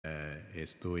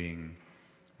is doing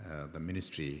the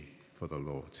ministry for the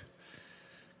Lord.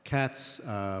 CATS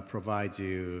provide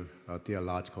you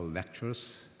theological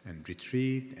lectures and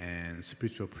retreat and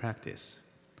spiritual practice,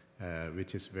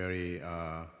 which is very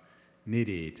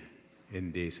needed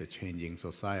in this changing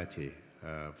society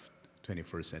of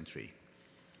 21st century.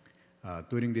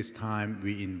 During this time,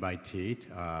 we invited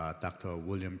Dr.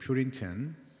 William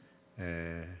Purinton,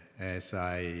 as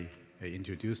I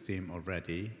introduced him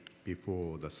already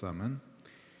before the sermon.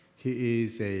 He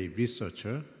is a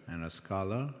researcher and a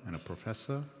scholar and a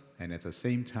professor, and at the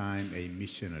same time a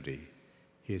missionary.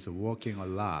 He is working a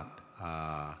lot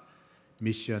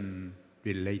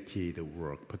mission-related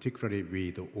work, particularly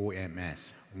with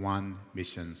OMS, One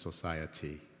Mission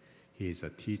Society. He is a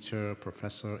teacher,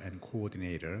 professor, and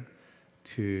coordinator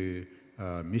to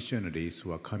missionaries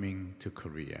who are coming to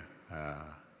Korea.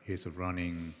 He's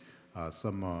running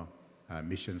summer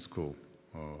mission school.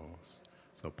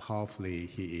 So powerfully,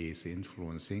 he is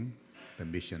influencing the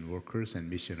mission workers and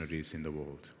missionaries in the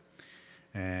world.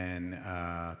 And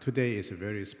today is a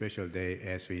very special day,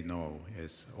 as we know,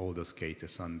 it's All Skate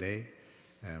Sunday.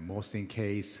 Most in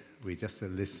case, we just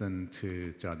listen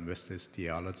to John Wesley's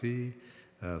theology.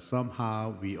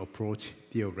 Somehow we approach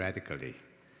theoretically.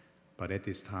 But at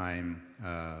this time,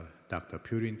 Dr.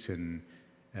 Purinton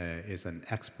is an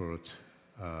expert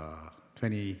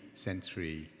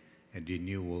 20th-century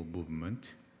renewal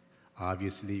movement,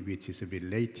 obviously, which is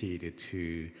related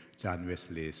to John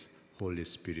Wesley's Holy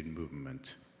Spirit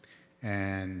movement.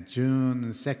 And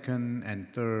June 2nd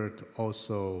and 3rd,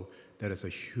 also, there is a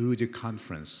huge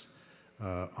conference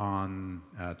on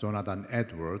Jonathan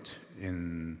Edwards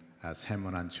in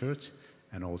Semonan Church,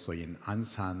 and also in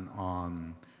Ansan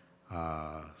on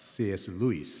C.S.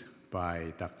 Lewis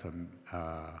by Dr.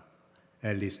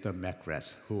 Alistair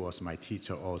McGrath, who was my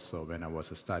teacher also when I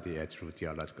was studying at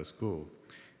Theological School.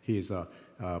 He is a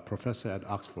professor at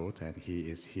Oxford, and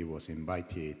he was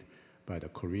invited by the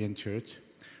Korean church.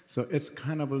 So it's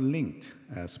kind of a linked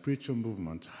spiritual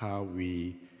movement, how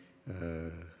we,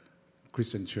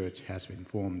 Christian church has been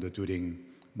formed during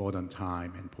modern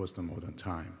time and post-modern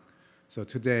time. So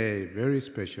today, very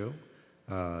special,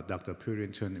 Dr.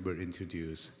 Purinton will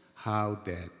introduce how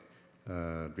that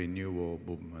renewal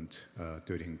movement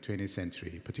during 20th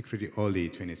century, particularly early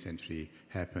 20th century,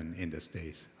 happened in the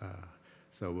States.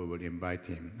 So we will invite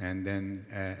him. And then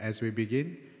as we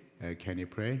begin, can you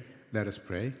pray? Let us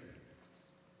pray.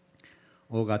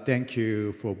 Oh God, thank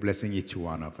you for blessing each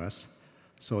one of us,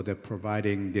 so that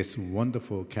providing this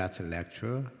wonderful CATS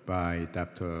lecture by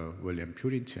Dr. William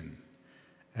Purinton,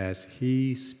 as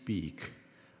he speaks,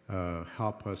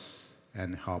 help us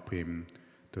and help him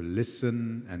to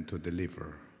listen and to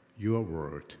deliver your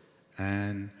word,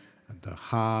 and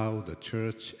how the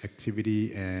church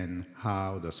activity and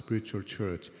how the spiritual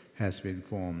church has been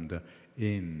formed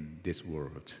in this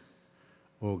world.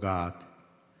 Oh God,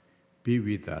 be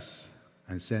with us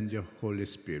and send your Holy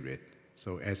Spirit.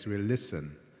 So as we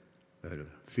listen,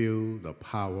 feel the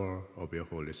power of your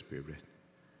Holy Spirit.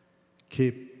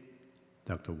 Keep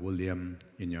Dr. William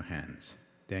in your hands.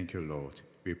 Thank you, Lord.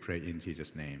 We pray in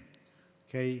Jesus' name.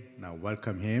 Okay, now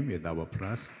welcome him with our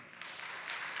applause.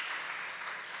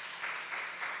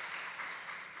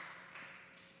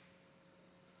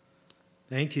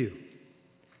 Thank you.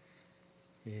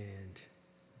 And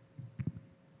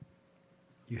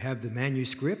you have the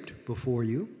manuscript before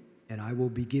you, and I will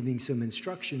be giving some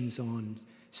instructions on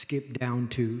skip down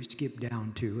to,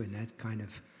 and that's kind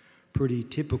of pretty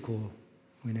typical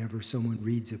whenever someone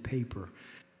reads a paper.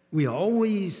 We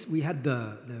had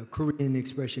the Korean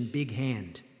expression, big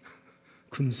hand,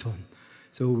 kunson.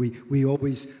 So we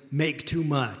always make too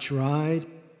much, right?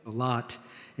 A lot.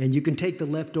 And you can take the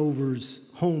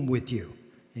leftovers home with you,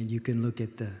 and you can look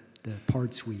at the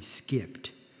parts we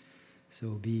skipped.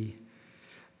 So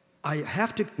I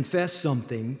have to confess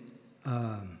something.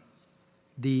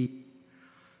 The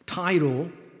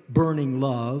title, Burning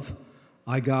Love,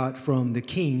 I got from the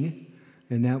King,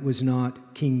 and that was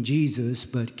not King Jesus,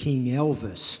 but King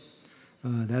Elvis.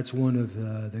 That's one of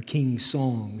the King's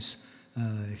songs.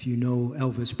 If you know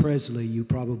Elvis Presley, you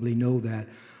probably know that.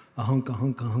 A hunk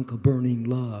of burning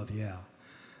love, yeah.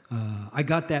 I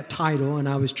got that title, and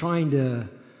I was trying to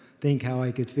think how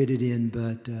I could fit it in,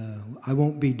 but I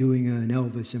won't be doing an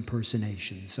Elvis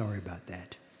impersonation. Sorry about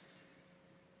that.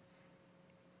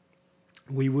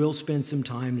 We will spend some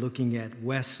time looking at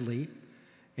Wesley,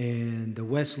 and the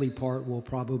Wesley part will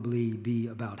probably be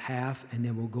about half, and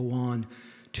then we'll go on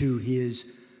to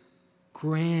his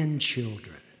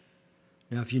grandchildren.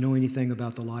 Now, if you know anything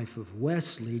about the life of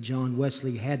Wesley, John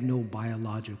Wesley had no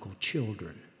biological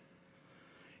children.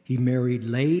 He married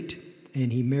late,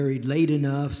 and he married late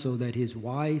enough so that his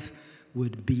wife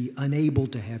would be unable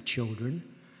to have children.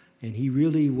 And he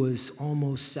really was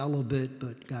almost celibate,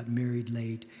 but got married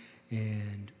late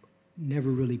and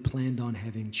never really planned on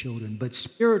having children. But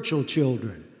spiritual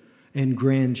children and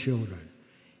grandchildren,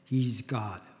 he's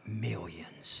got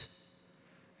millions.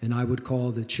 And I would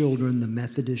call the children the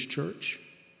Methodist Church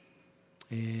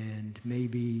and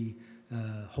maybe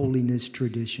holiness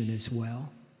tradition as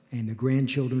well. And the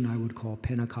grandchildren I would call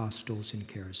Pentecostals and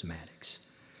Charismatics.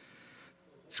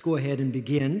 Let's go ahead and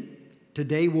begin.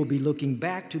 Today we'll be looking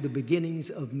back to the beginnings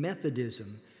of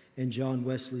Methodism and John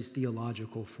Wesley's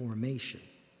theological formation.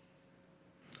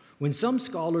 When some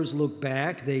scholars look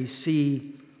back, they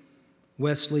see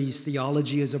Wesley's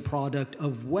theology as a product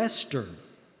of Western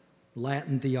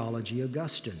Latin theology,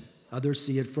 Augustine. Others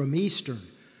see it from Eastern,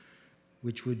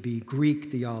 which would be Greek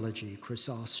theology,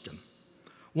 Chrysostom.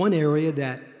 One area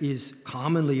that is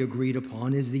commonly agreed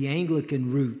upon is the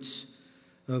Anglican roots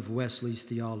of Wesley's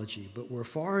theology, but we're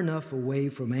far enough away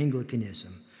from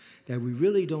Anglicanism that we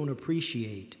really don't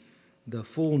appreciate the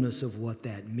fullness of what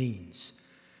that means.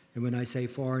 And when I say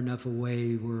far enough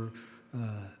away, we're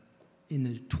in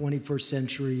the 21st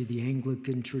century, the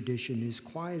Anglican tradition is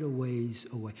quite a ways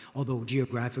away, although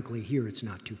geographically here it's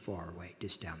not too far away,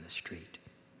 just down the street.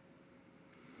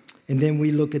 And then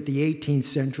we look at the 18th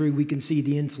century, we can see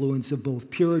the influence of both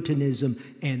Puritanism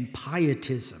and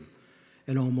Pietism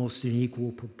in almost an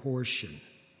equal proportion.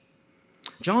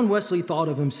 John Wesley thought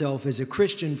of himself as a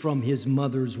Christian from his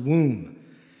mother's womb.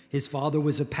 His father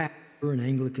was a pastor, an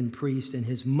Anglican priest, and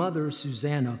his mother,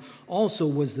 Susanna, also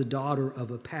was the daughter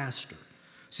of a pastor.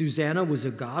 Susanna was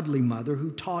a godly mother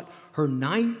who taught her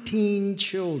 19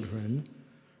 children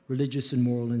religious and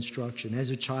moral instruction.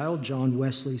 As a child, John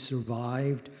Wesley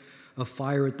survived a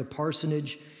fire at the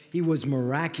parsonage. He was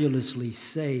miraculously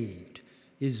saved.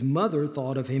 His mother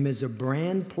thought of him as a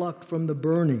brand plucked from the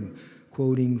burning,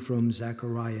 quoting from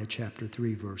Zechariah chapter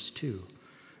 3, verse 2.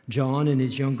 John and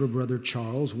his younger brother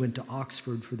Charles went to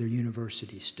Oxford for their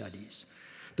university studies.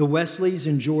 The Wesleys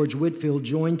and George Whitefield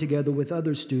joined together with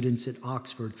other students at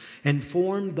Oxford and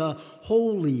formed the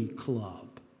Holy Club.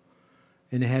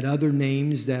 And it had other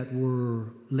names that were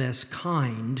less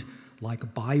kind,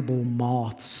 like Bible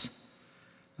moths,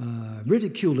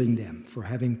 ridiculing them for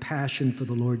having passion for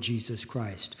the Lord Jesus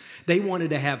Christ. They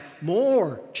wanted to have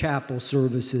more chapel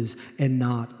services and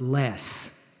not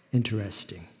less.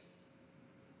 Interesting.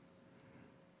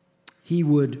 He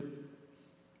would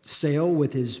sail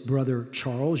with his brother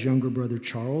Charles, younger brother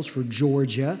Charles, for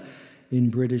Georgia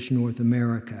in British North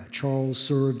America. Charles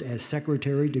served as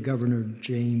secretary to Governor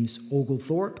James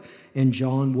Oglethorpe, and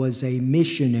John was a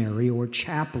missionary or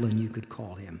chaplain, you could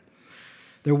call him.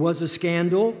 There was a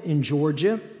scandal in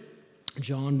Georgia.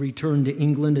 John returned to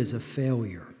England as a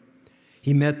failure.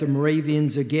 He met the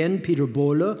Moravians again. Peter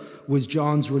Bohle was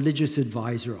John's religious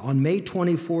advisor. On May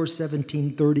 24,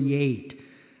 1738,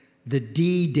 the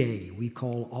D-Day we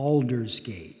call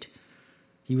Aldersgate,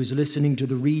 he was listening to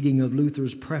the reading of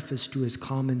Luther's preface to his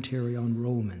commentary on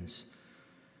Romans.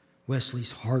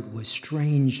 Wesley's heart was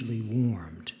strangely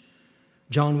warmed.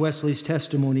 John Wesley's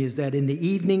testimony is that in the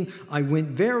evening, I went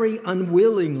very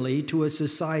unwillingly to a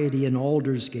society in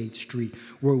Aldersgate Street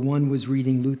where one was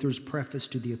reading Luther's preface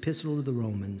to the Epistle to the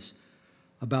Romans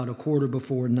about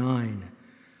 9:15,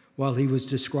 while he was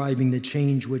describing the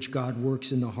change which God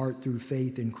works in the heart through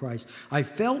faith in Christ. I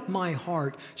felt my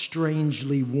heart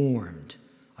strangely warmed.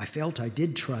 I felt I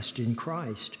did trust in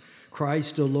Christ.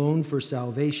 Christ alone for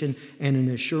salvation, and an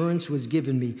assurance was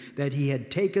given me that he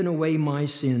had taken away my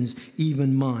sins,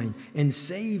 even mine, and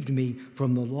saved me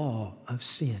from the law of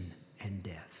sin and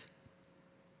death.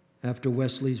 After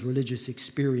Wesley's religious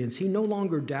experience, he no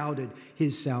longer doubted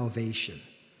his salvation.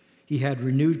 He had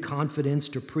renewed confidence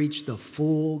to preach the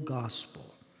full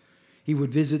gospel. He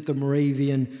would visit the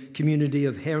Moravian community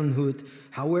of Herrnhut.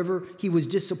 However, he was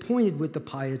disappointed with the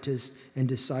Pietists and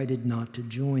decided not to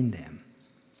join them.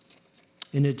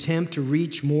 In an attempt to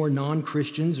reach more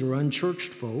non-Christians or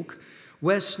unchurched folk,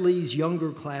 Wesley's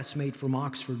younger classmate from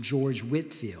Oxford, George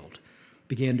Whitefield,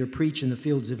 began to preach in the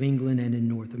fields of England and in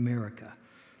North America.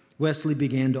 Wesley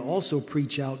began to also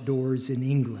preach outdoors in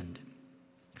England.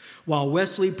 While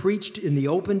Wesley preached in the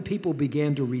open, people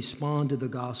began to respond to the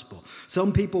gospel.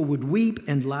 Some people would weep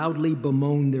and loudly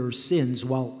bemoan their sins,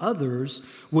 while others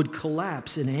would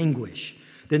collapse in anguish.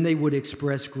 Then they would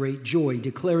express great joy,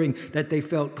 declaring that they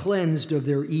felt cleansed of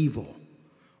their evil.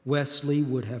 Wesley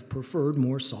would have preferred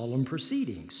more solemn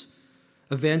proceedings.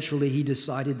 Eventually, he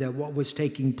decided that what was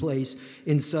taking place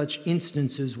in such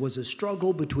instances was a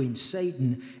struggle between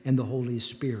Satan and the Holy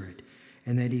Spirit,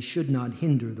 and that he should not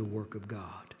hinder the work of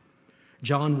God.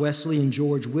 John Wesley and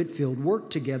George Whitefield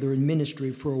worked together in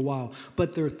ministry for a while,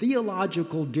 but their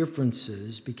theological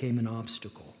differences became an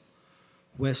obstacle.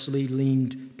 Wesley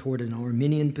leaned toward an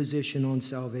Arminian position on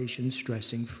salvation,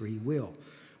 stressing free will.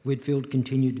 Whitefield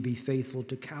continued to be faithful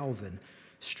to Calvin,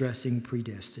 stressing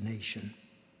predestination.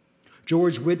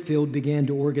 George Whitefield began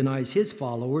to organize his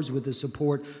followers with the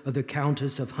support of the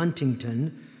Countess of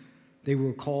Huntington. They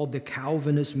were called the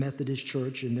Calvinist Methodist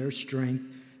Church, and their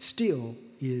strength still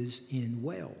is in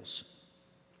Wales.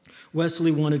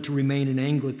 Wesley wanted to remain an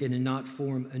Anglican and not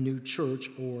form a new church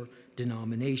or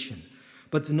denomination.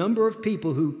 But the number of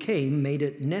people who came made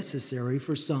it necessary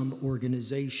for some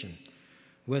organization.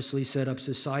 Wesley set up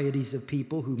societies of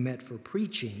people who met for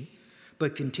preaching,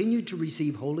 but continued to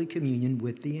receive Holy Communion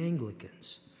with the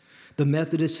Anglicans. The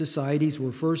Methodist societies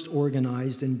were first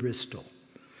organized in Bristol.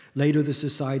 Later, the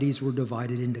societies were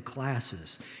divided into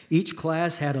classes. Each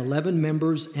class had 11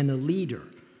 members and a leader.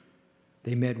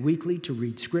 They met weekly to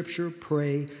read Scripture,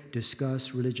 pray,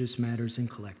 discuss religious matters, and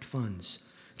collect funds.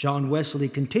 John Wesley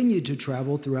continued to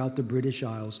travel throughout the British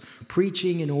Isles,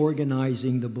 preaching and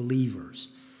organizing the believers.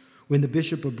 When the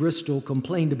Bishop of Bristol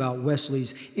complained about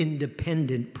Wesley's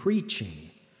independent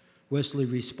preaching, Wesley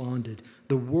responded,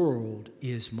 "The world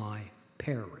is my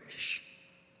parish."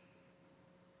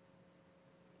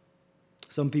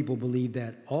 Some people believe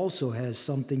that also has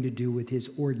something to do with his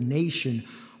ordination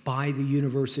by the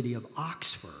University of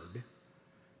Oxford,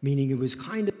 meaning it was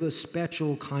kind of a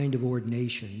special kind of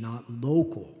ordination, not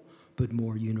local, but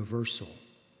more universal.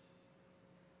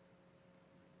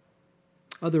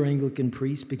 Other Anglican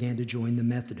priests began to join the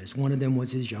Methodists. One of them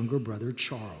was his younger brother,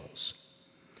 Charles.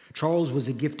 Charles was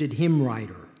a gifted hymn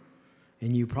writer,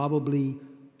 and you probably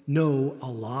know a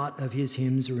lot of his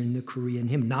hymns are in the Korean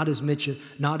hymn. Not as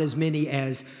many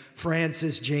as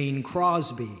Frances Jane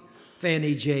Crosby.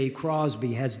 Fanny J.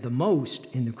 Crosby has the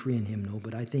most in the Korean hymnal,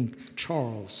 but I think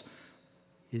Charles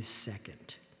is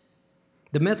second.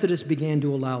 The Methodists began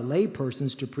to allow lay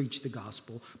persons to preach the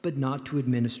gospel, but not to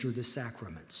administer the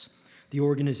sacraments. The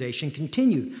organization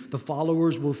continued. The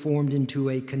followers were formed into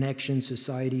a connection.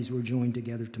 Societies were joined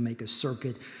together to make a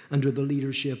circuit under the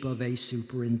leadership of a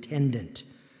superintendent.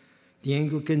 The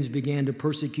Anglicans began to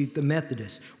persecute the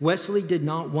Methodists. Wesley did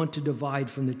not want to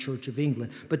divide from the Church of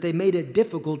England, but they made it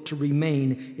difficult to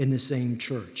remain in the same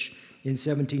church. In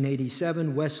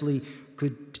 1787, Wesley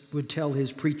would tell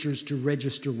his preachers to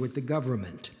register with the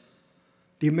government.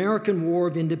 The American War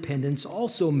of Independence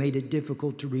also made it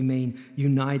difficult to remain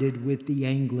united with the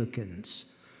Anglicans.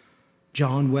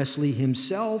 John Wesley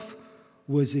himself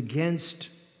was against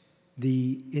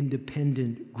the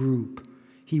independent group.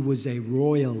 He was a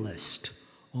royalist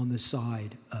on the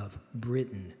side of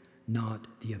Britain, not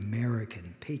the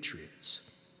American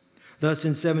patriots. Thus,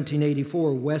 in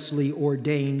 1784, Wesley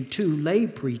ordained 2 lay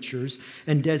preachers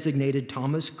and designated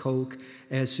Thomas Coke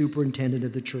as superintendent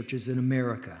of the churches in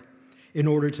America. In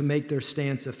order to make their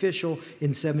stance official,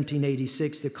 in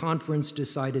 1786, the conference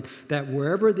decided that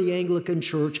wherever the Anglican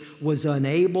Church was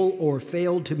unable or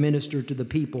failed to minister to the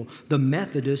people, the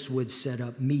Methodists would set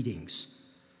up meetings.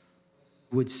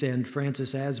 Would send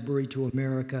Francis Asbury to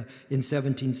America in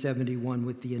 1771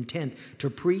 with the intent to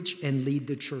preach and lead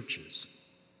the churches.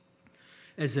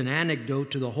 As an anecdote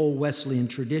to the whole Wesleyan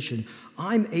tradition,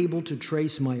 I'm able to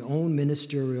trace my own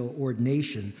ministerial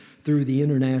ordination through the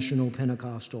International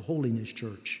Pentecostal Holiness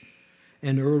Church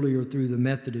and earlier through the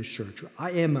Methodist Church.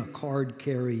 I am a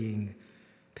card-carrying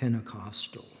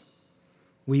Pentecostal.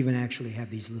 We even actually have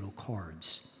these little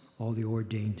cards, all the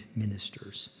ordained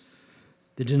ministers.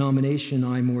 The denomination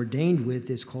I'm ordained with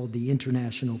is called the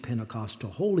International Pentecostal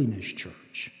Holiness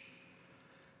Church.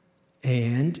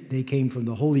 And they came from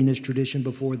the holiness tradition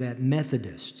before that,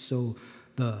 Methodist. So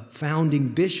the founding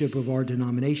bishop of our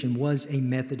denomination was a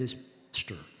Methodist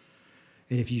pastor.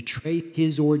 And if you trace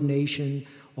his ordination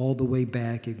all the way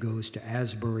back, it goes to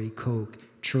Asbury Coke,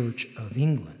 Church of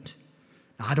England.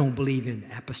 Now, I don't believe in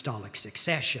apostolic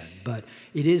succession, but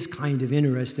it is kind of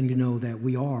interesting to know that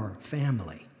we are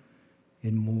family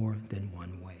in more than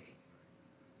one way.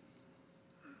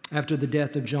 After the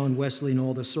death of John Wesley and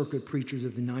all the circuit preachers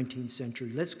of the 19th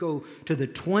century, let's go to the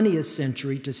 20th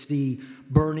century to see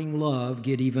burning love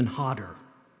get even hotter.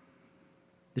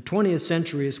 The 20th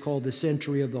century is called the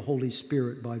Century of the Holy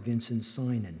Spirit by Vincent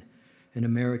Synan, an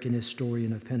American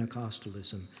historian of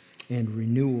Pentecostalism and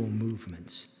renewal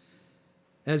movements.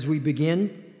 As we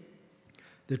begin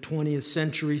the 20th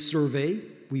century survey,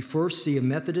 we first see a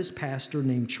Methodist pastor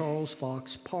named Charles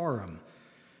Fox Parham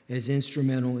as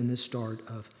instrumental in the start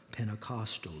of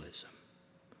Pentecostalism.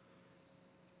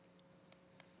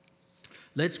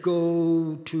 Let's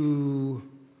go to,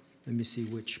 let me see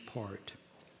which part.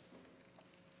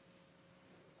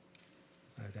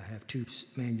 I have two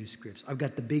manuscripts. I've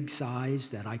got the big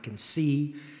size that I can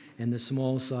see and the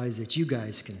small size that you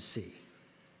guys can see.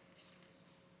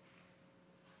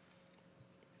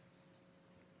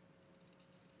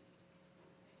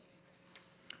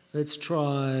 Let's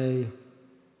try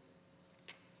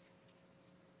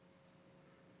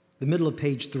the middle of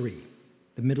page 3.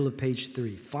 The middle of page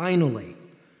 3. Finally,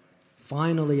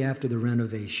 after the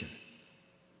renovation.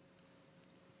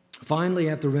 Finally,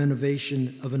 after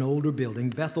renovation of an older building,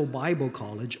 Bethel Bible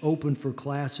College opened for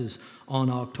classes on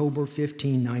October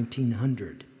 15,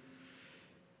 1900.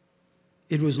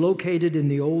 It was located in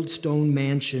the old stone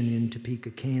mansion in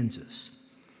Topeka, Kansas.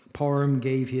 Parham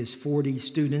gave his 40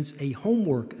 students a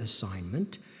homework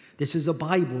assignment. This is a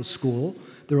Bible school.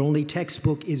 Their only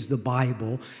textbook is the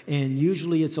Bible, and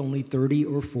usually it's only 30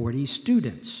 or 40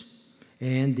 students.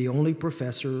 And the only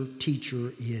professor,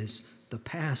 teacher is the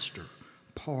pastor,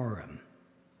 Parham.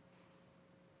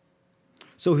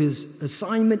 So his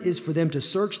assignment is for them to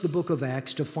search the book of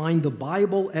Acts to find the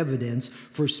Bible evidence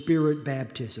for spirit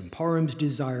baptism. Parham's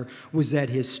desire was that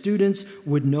his students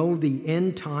would know the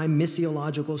end-time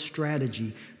missiological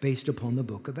strategy based upon the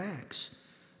book of Acts.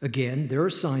 Again, their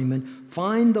assignment,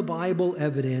 find the Bible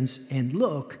evidence and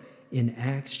look in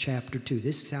Acts chapter 2.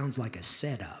 This sounds like a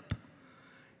setup,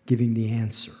 giving the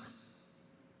answer.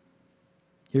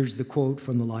 Here's the quote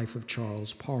from the life of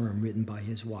Charles Parham, written by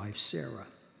his wife, Sarah.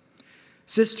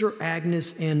 Sister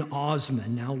Agnes N.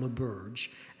 Osmond, now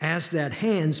LaBerge, asked that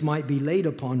hands might be laid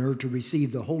upon her to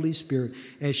receive the Holy Spirit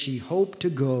as she hoped to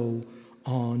go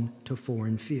on to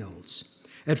foreign fields.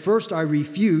 At first, I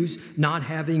refused, not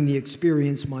having the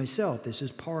experience myself. This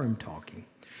is Parham talking.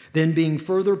 Then, being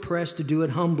further pressed to do it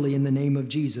humbly in the name of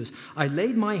Jesus, I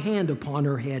laid my hand upon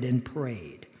her head and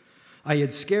prayed. I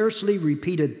had scarcely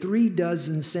repeated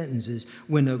 36 sentences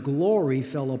when a glory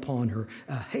fell upon her.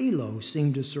 A halo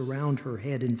seemed to surround her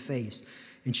head and face,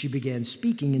 and she began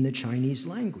speaking in the Chinese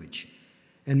language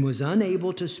and was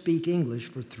unable to speak English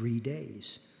for 3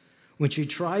 days. When she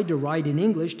tried to write in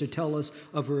English to tell us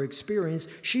of her experience,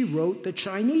 she wrote the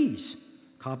Chinese,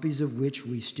 copies of which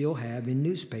we still have in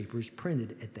newspapers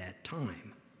printed at that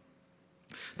time.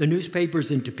 The newspapers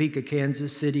in Topeka,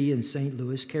 Kansas City, and St.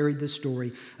 Louis carried the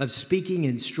story of speaking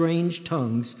in strange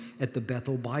tongues at the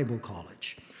Bethel Bible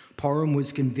College. Parham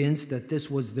was convinced that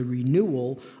this was the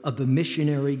renewal of the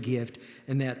missionary gift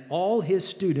and that all his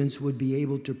students would be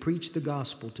able to preach the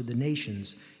gospel to the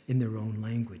nations in their own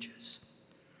languages.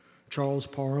 Charles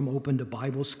Parham opened a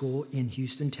Bible school in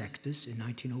Houston, Texas in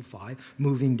 1905,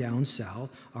 moving down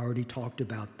south. I already talked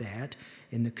about that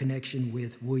in the connection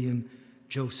with William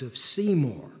Joseph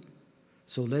Seymour.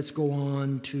 So let's go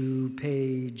on to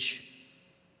page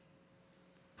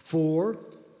 4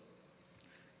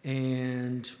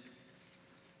 and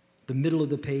the middle of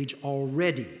the page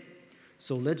already.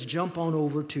 So let's jump on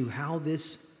over to how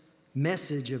this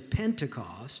message of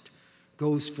Pentecost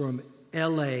goes from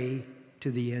LA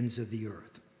to the ends of the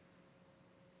earth.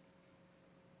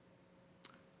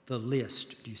 The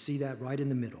list, do you see that right in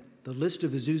the middle? The list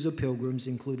of Azusa pilgrims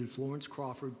included Florence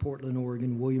Crawford, Portland,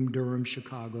 Oregon, William Durham,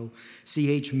 Chicago,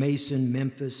 C.H. Mason,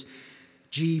 Memphis,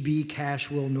 G.B.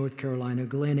 Cashwell, North Carolina,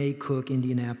 Glenn A. Cook,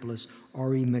 Indianapolis,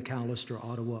 R.E. McAllister,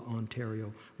 Ottawa,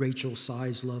 Ontario, Rachel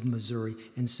Sizelove, Missouri,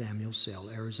 and Samuel Sell,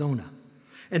 Arizona.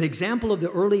 An example of the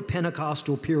early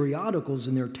Pentecostal periodicals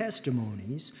and their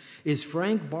testimonies is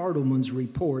Frank Bartleman's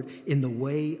report in The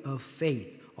Way of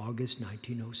Faith, August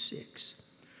 1906.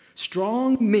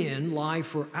 Strong men lie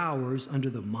for hours under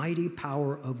the mighty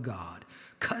power of God,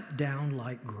 cut down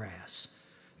like grass.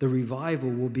 The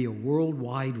revival will be a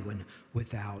worldwide one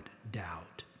without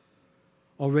doubt.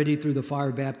 Already through the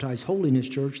fire-baptized Holiness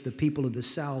Church, the people of the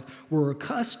South were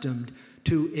accustomed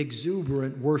to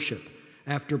exuberant worship.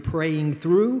 After praying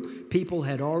through, people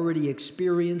had already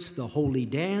experienced the holy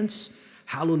dance,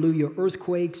 hallelujah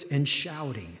earthquakes, and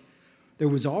shouting. There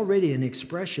was already an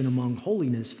expression among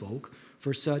holiness folk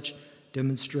for such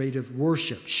demonstrative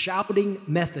worship. Shouting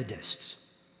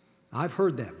Methodists. I've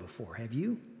heard that before. Have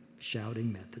you?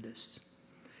 Shouting Methodists.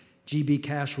 G.B.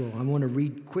 Cashwell, I want to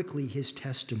read quickly his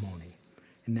testimony,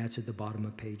 and that's at the bottom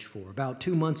of page 4. About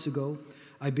 2 months ago,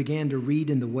 I began to read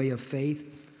in The Way of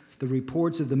Faith the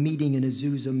reports of the meeting in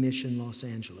Azusa Mission, Los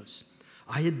Angeles.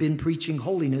 I had been preaching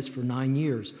holiness for 9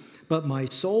 years, but my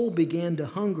soul began to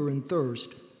hunger and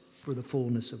thirst for the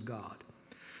fullness of God.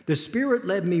 The Spirit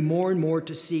led me more and more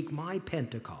to seek my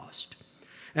Pentecost.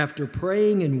 After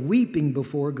praying and weeping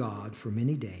before God for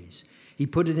many days, He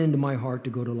put it into my heart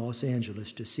to go to Los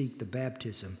Angeles to seek the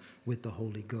baptism with the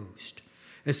Holy Ghost.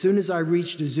 As soon as I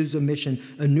reached Azusa Mission,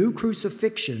 a new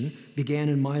crucifixion began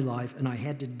in my life, and I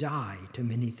had to die to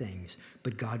many things,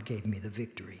 but God gave me the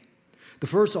victory. The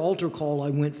first altar call,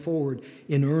 I went forward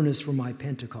in earnest for my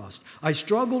Pentecost. I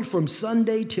struggled from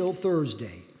Sunday till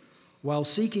Thursday. While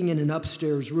seeking in an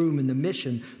upstairs room in the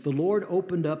mission, the Lord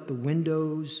opened up the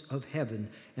windows of heaven,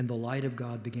 and the light of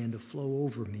God began to flow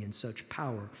over me in such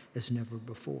power as never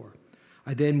before.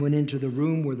 I then went into the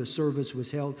room where the service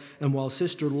was held, and while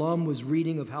Sister Lum was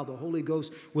reading of how the Holy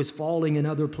Ghost was falling in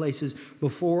other places,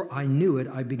 before I knew it,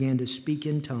 I began to speak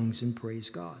in tongues and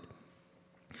praise God.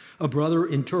 A brother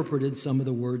interpreted some of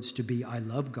the words to be, "I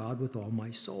love God with all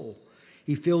my soul."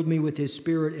 He filled me with his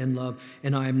spirit and love,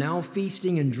 and I am now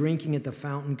feasting and drinking at the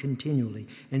fountain continually,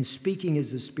 and speaking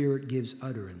as the Spirit gives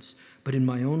utterance, but in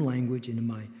my own language and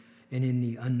in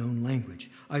the unknown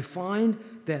language. I find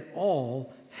that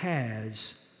all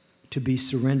has to be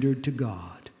surrendered to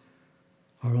God,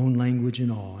 our own language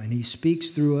and all, and he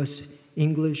speaks through us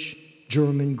English,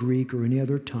 German, Greek, or any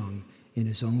other tongue in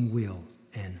his own will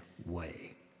and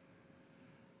way.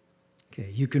 Okay,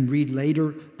 you can read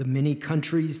later the many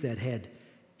countries that had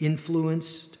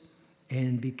influenced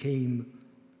and became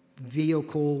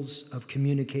vehicles of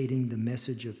communicating the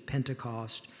message of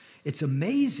Pentecost. It's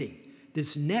amazing.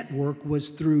 This network was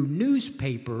through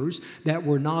newspapers that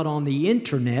were not on the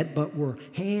internet, but were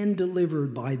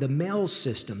hand-delivered by the mail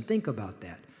system. Think about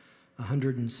that,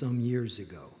 100 and some years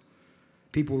ago.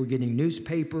 People were getting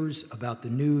newspapers about the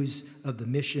news of the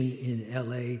mission in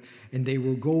LA, and they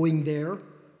were going there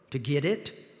to get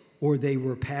it, or they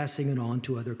were passing it on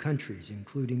to other countries,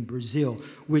 including Brazil,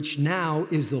 which now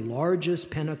is the largest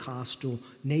Pentecostal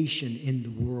nation in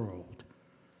the world.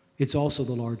 It's also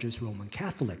the largest Roman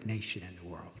Catholic nation in the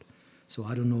world. So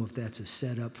I don't know if that's a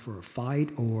setup for a fight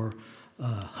or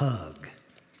a hug.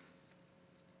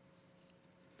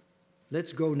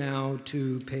 Let's go now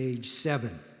to page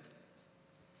 7.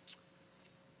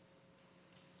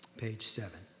 Page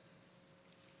 7.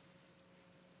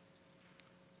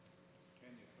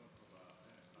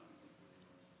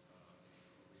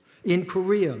 In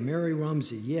Korea, Mary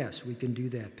Rumsey, yes, we can do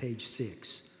that, page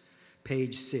 6.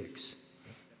 Page 6.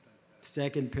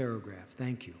 Second paragraph,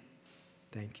 thank you.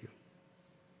 Thank you.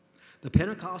 The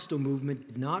Pentecostal movement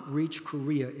did not reach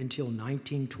Korea until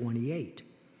 1928.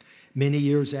 Many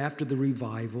years after the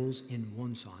revivals in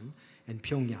Wonsan and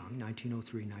Pyongyang,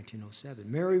 1903-1907,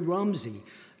 Mary Rumsey,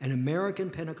 an American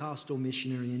Pentecostal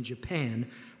missionary in Japan,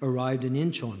 arrived in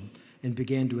Incheon and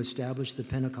began to establish the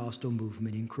Pentecostal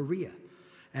movement in Korea.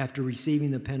 After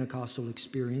receiving the Pentecostal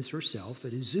experience herself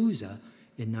at Azusa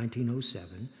in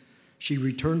 1907, she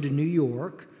returned to New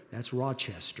York, that's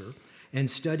Rochester, and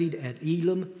studied at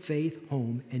Elam Faith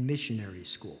Home and Missionary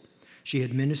School. She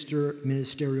had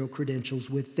ministerial credentials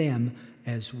with them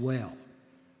as well.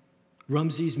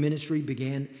 Rumsey's ministry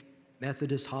began at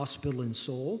Methodist Hospital in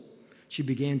Seoul. She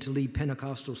began to lead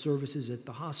Pentecostal services at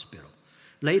the hospital.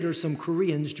 Later, some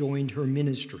Koreans joined her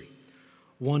ministry.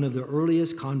 One of the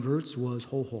earliest converts was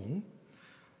Ho Hong,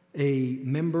 a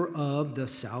member of the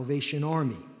Salvation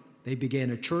Army. They began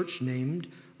a church named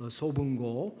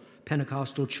Sobungo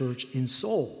Pentecostal Church in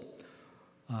Seoul.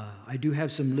 I do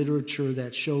have some literature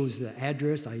that shows the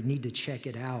address. I need to check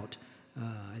it out.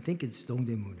 I think it's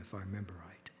Dongdaemun, if I remember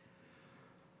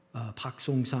right. Pak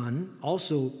Song-san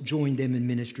also joined them in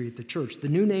ministry at the church. The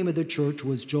new name of the church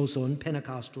was Joseon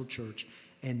Pentecostal Church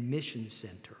and Mission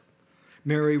Center.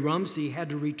 Mary Rumsey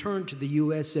had to return to the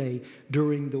USA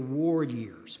during the war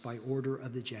years by order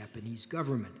of the Japanese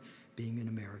government, being an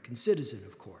American citizen,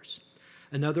 of course.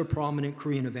 Another prominent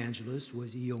Korean evangelist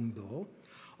was Lee Young-do.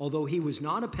 Although he was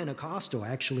not a Pentecostal,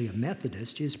 actually a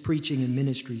Methodist, his preaching and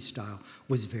ministry style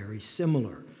was very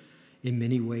similar. In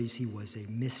many ways, he was a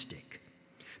mystic.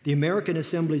 The American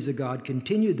Assemblies of God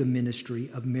continued the ministry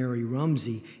of Mary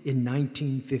Rumsey in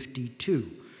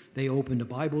 1952. They opened a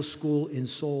Bible school in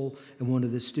Seoul, and one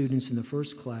of the students in the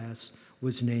first class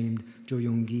was named Jo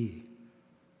Young-gi.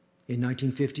 In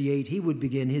 1958, he would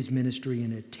begin his ministry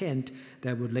in a tent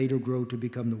that would later grow to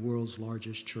become the world's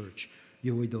largest church,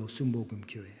 Yoido Sumbogum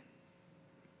Kyoe.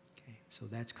 Okay, so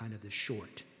that's kind of the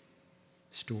short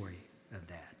story of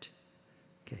that.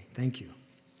 Okay, thank you.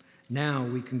 Now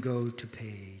we can go to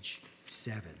page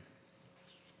 7.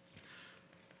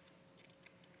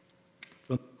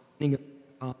 From the beginning of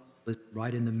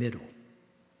right in the middle.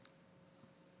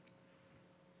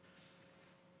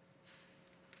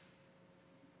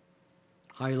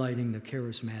 Highlighting the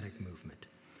charismatic movement.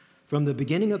 From the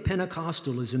beginning of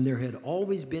Pentecostalism, there had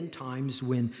always been times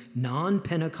when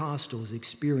non-Pentecostals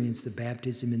experienced the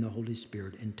baptism in the Holy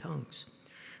Spirit in tongues.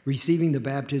 Receiving the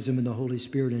baptism in the Holy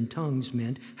Spirit in tongues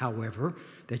meant, however,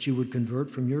 that you would convert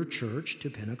from your church to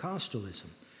Pentecostalism.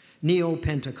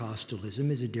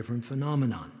 Neo-Pentecostalism is a different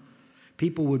phenomenon.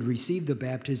 People would receive the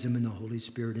baptism in the Holy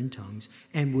Spirit in tongues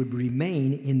and would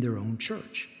remain in their own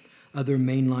church. Other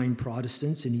mainline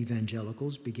Protestants and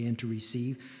evangelicals began to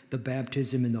receive the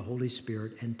baptism in the Holy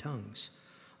Spirit and tongues.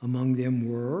 Among them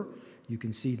were, you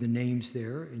can see the names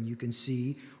there, and you can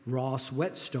see Ross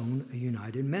Whetstone, a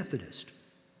United Methodist.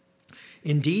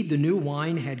 Indeed, the new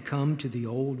wine had come to the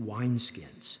old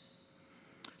wineskins.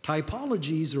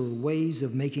 Typologies are ways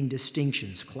of making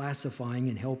distinctions, classifying,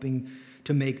 and helping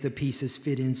to make the pieces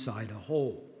fit inside a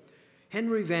whole.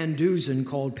 Henry Van Dusen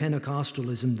called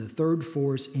Pentecostalism the third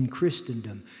force in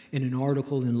Christendom in an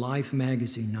article in Life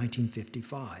magazine,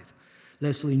 1955.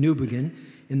 Leslie Newbegin,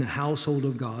 in The Household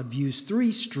of God, views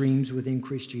three streams within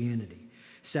Christianity: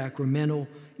 sacramental,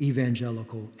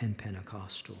 evangelical, and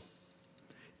Pentecostal.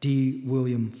 D.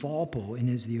 William Falpo, in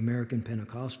his The American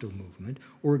Pentecostal Movement,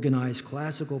 organized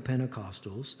classical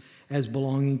Pentecostals as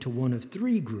belonging to one of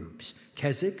three groups: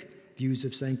 Keswick, views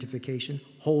of sanctification;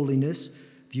 holiness,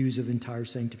 views of entire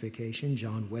sanctification,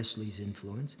 John Wesley's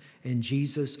influence; and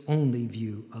Jesus-only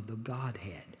view of the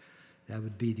Godhead. That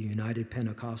would be the United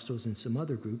Pentecostals and some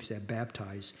other groups that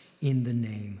baptize in the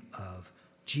name of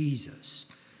Jesus.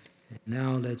 And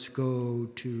now let's go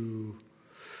to,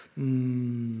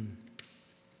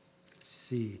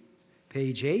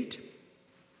 page 8.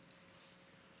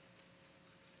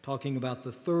 Talking about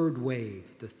the third wave,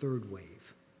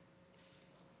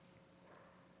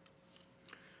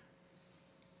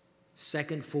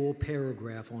 Second full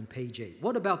paragraph on page 8.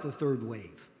 What about the third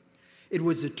wave? It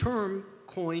was a term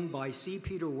coined by C.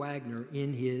 Peter Wagner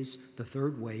in his The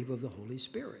Third Wave of the Holy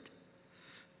Spirit.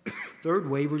 Third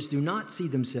wavers do not see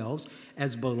themselves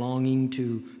as belonging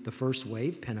to the first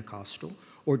wave, Pentecostal,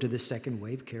 or to the second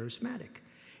wave, Charismatic.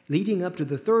 Leading up to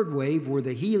the third wave were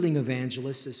the healing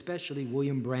evangelists, especially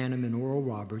William Branham and Oral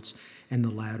Roberts, and the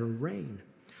latter rain.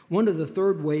 One of the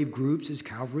third wave groups is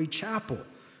Calvary Chapel.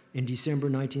 In December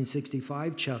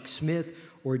 1965, Chuck Smith,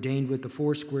 ordained with the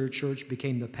Foursquare Church,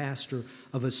 became the pastor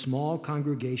of a small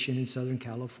congregation in Southern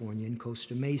California in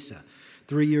Costa Mesa.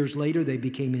 3 years later, they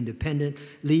became independent,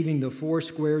 leaving the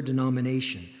Foursquare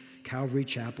denomination. Calvary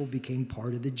Chapel became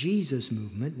part of the Jesus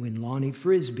movement when Lonnie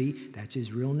Frisbee, that's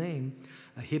his real name,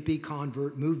 a hippie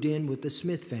convert, moved in with the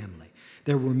Smith family.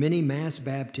 There were many mass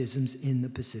baptisms in the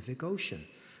Pacific Ocean.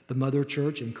 The mother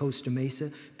church in Costa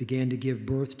Mesa began to give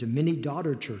birth to many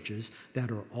daughter churches that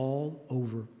are all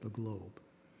over the globe.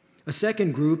 A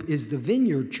second group is the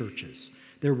vineyard churches.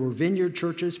 There were vineyard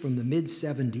churches from the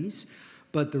mid-70s,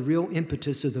 but the real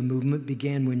impetus of the movement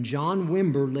began when John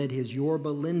Wimber led his Yorba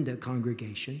Linda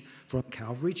congregation from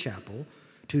Calvary Chapel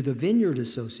to the Vineyard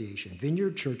Association.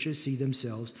 Vineyard churches see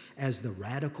themselves as the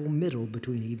radical middle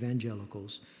between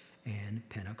evangelicals and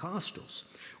Pentecostals.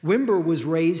 Wimber was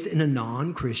raised in a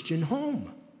non-Christian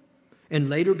home and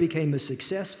later became a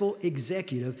successful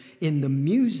executive in the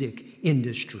music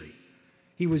industry.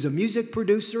 He was a music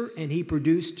producer, and he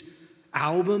produced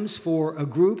albums for a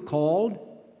group called,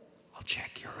 I'll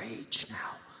check your age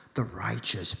now, the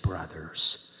Righteous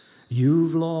Brothers.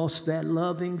 You've lost that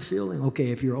loving feeling.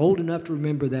 Okay, if you're old enough to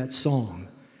remember that song,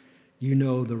 you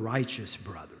know the Righteous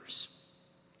Brothers.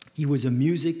 He was a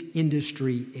music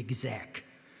industry exec,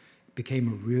 became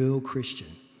a real Christian.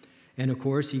 And of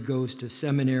course, he goes to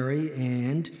seminary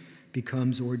and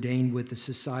becomes ordained with the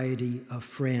Society of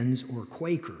Friends, or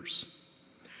Quakers.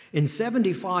 In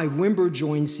 75, Wimber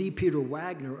joined C. Peter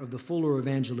Wagner of the Fuller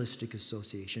Evangelistic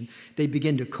Association. They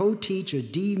begin to co-teach a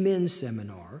D-Min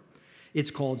seminar.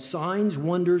 It's called Signs,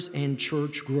 Wonders, and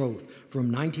Church Growth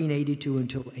from 1982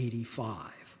 until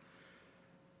 85.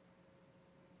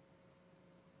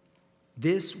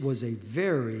 This was a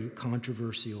very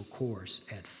controversial course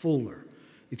at Fuller.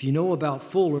 If you know about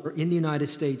Fuller, in the United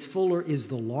States, Fuller is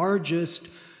the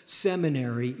largest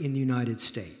seminary in the United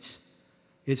States.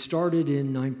 It started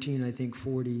in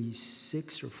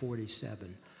 46 or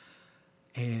 47,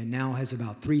 and now has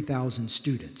about 3,000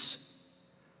 students.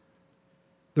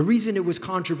 The reason it was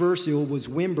controversial was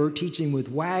Wimber teaching with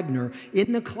Wagner.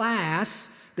 In the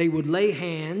class, they would lay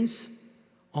hands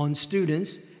on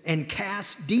students and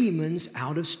cast demons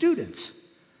out of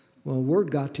students. Well, word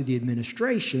got to the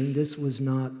administration this was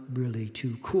not really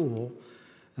too cool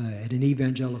at an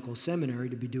evangelical seminary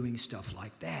to be doing stuff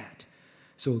like that.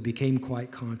 So it became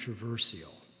quite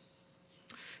controversial.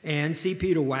 And C.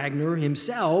 Peter Wagner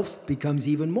himself becomes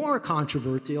even more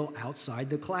controversial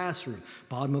outside the classroom.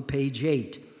 Bottom of page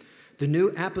 8. The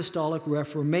New Apostolic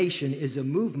Reformation is a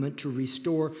movement to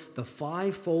restore the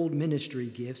fivefold ministry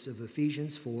gifts of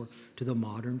Ephesians 4 to the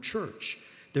modern church.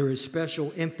 There is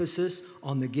special emphasis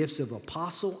on the gifts of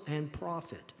apostle and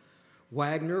prophet.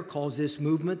 Wagner calls this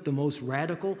movement the most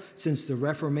radical since the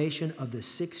Reformation of the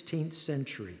 16th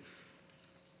century.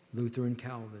 Luther and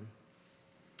Calvin.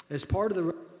 As part of the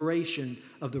restoration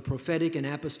of the prophetic and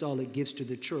apostolic gifts to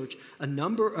the church, a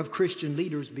number of Christian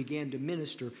leaders began to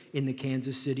minister in the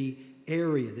Kansas City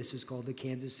area. This is called the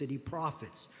Kansas City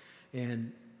Prophets.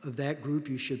 And of that group,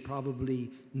 you should probably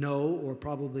know or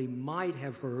probably might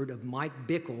have heard of Mike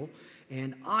Bickle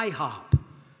and IHOP.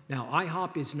 Now,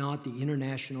 IHOP is not the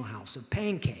International House of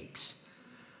Pancakes.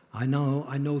 I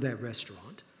know that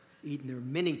restaurant. Eaten there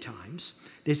many times.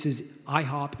 This is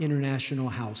IHOP International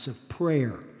House of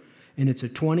Prayer. And it's a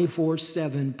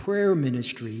 24/7 prayer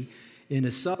ministry in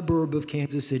a suburb of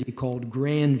Kansas City called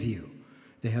Grandview.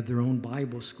 They have their own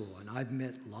Bible school. And I've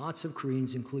met lots of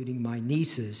Koreans, including my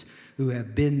nieces, who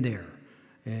have been there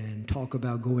and talk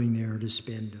about going there to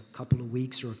spend a couple of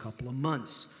weeks or a couple of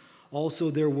months. Also,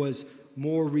 there was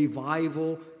more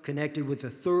revival connected with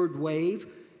the third wave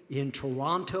in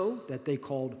Toronto that they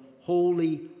called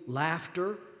Holy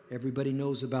Laughter. Everybody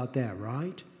knows about that,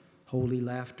 right? Holy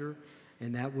Laughter.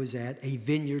 And that was at a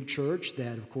vineyard church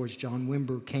that, of course, John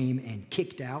Wimber came and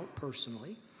kicked out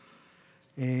personally.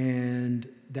 And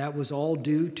that was all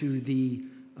due to the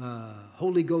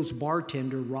Holy Ghost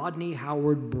bartender, Rodney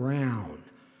Howard Brown,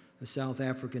 a South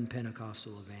African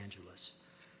Pentecostal evangelist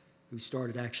who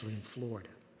started actually in Florida.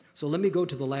 So let me go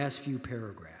to the last few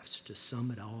paragraphs to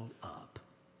sum it all up.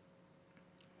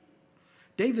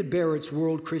 David Barrett's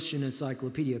World Christian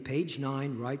Encyclopedia, page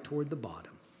 9, right toward the bottom.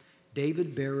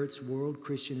 David Barrett's World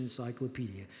Christian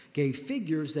Encyclopedia gave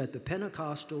figures that the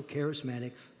Pentecostal,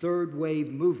 charismatic, third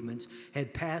wave movements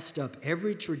had passed up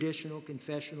every traditional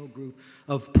confessional group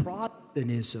of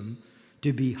Protestantism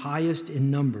to be highest in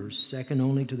numbers, second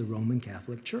only to the Roman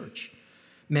Catholic Church.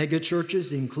 Mega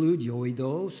churches include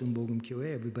Yoido, Sumbogum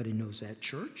Kyoe, everybody knows that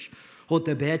church,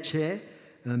 Hotebeche,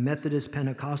 Methodist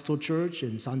Pentecostal Church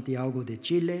in Santiago de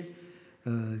Chile,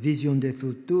 Visión de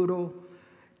Futuro,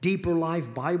 Deeper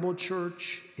Life Bible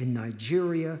Church in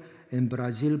Nigeria, and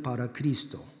Brazil para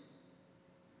Cristo.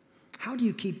 How do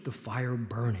you keep the fire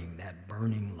burning, that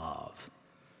burning love?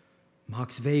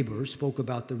 Max Weber spoke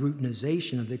about the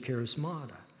routinization of the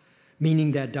charismata,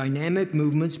 meaning that dynamic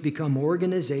movements become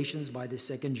organizations by the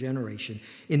second generation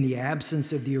in the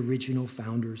absence of the original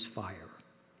founder's fire.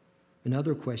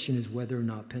 Another question is whether or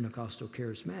not Pentecostal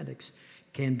charismatics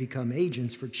can become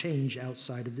agents for change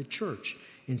outside of the church,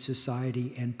 in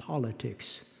society and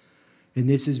politics. And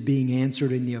this is being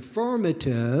answered in the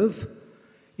affirmative,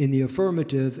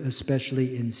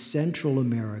 especially in Central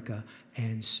America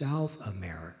and South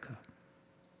America.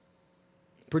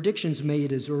 Predictions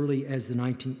made as early as in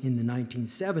the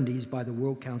 1970s by the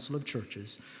World Council of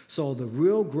Churches saw the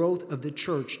real growth of the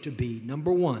church to be,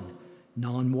 number 1,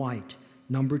 non-white,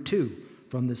 number 2,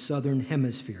 from the Southern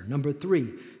Hemisphere, number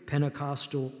 3,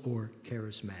 Pentecostal or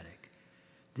charismatic.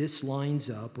 This lines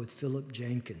up with Philip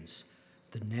Jenkins,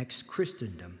 The Next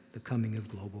Christendom, the Coming of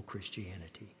Global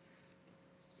Christianity.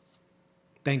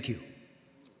 Thank you.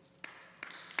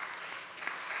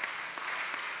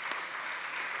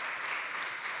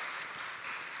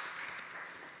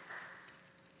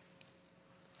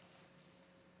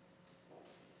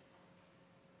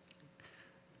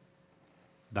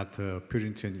 Dr.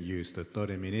 Purinton used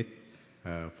 30 minutes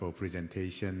for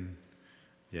presentation.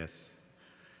 Yes.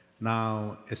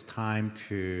 Now it's time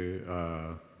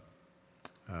to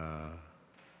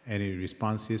any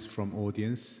responses from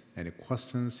audience, any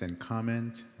questions and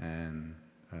comments, and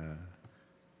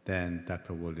then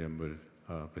Dr. William will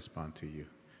respond to you.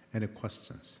 Any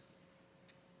questions?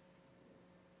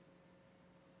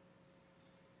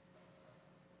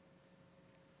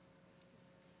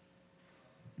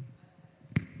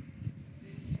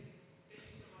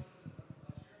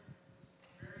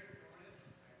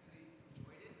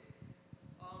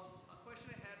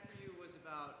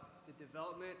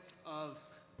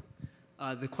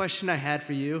 The question I had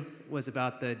for you was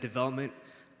about the development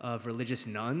of religious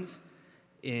nuns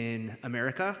in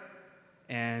America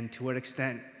and to what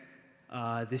extent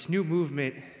this new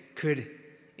movement could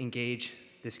engage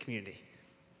this community.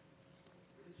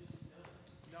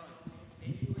 Nuns.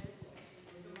 N-U-N?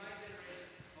 So my generation.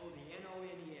 Oh, the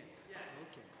N-O-N-E-S. Yes.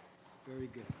 Okay. Very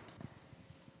good.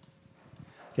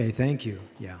 Okay, thank you.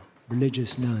 Yeah,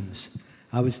 religious nuns.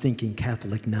 I was thinking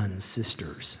Catholic nuns,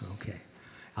 sisters. Okay.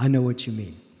 I know what you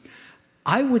mean.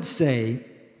 I would say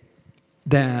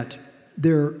that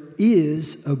there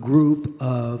is a group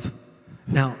of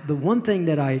Now, the one thing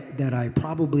that I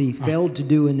probably failed to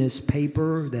do in this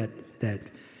paper that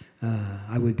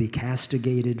I would be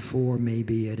castigated for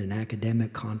maybe at an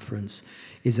academic conference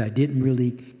is I didn't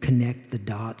really connect the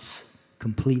dots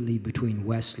completely between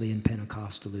Wesley and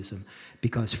Pentecostalism,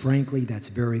 because frankly, that's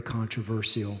very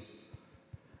controversial.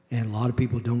 And a lot of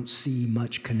people don't see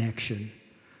much connection.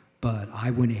 But I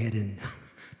went ahead and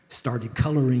started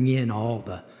coloring in all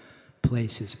the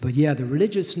places. But yeah, the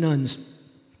religious nuns,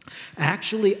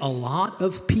 actually a lot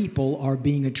of people are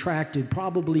being attracted,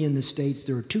 probably in the States.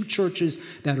 There are two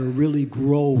churches that are really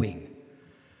growing.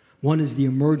 One is the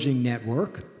Emerging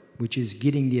Network, which is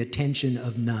getting the attention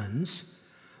of nuns,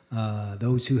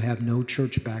 those who have no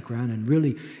church background. And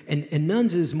really, and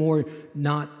nuns is more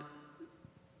not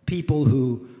people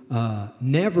who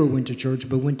never went to church,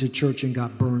 but went to church and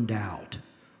got burned out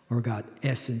or got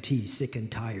S&T, sick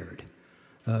and tired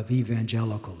of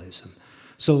evangelicalism.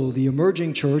 So the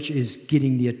emerging church is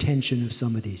getting the attention of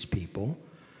some of these people,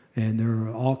 and there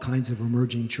are all kinds of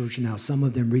emerging churches now. Some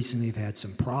of them recently have had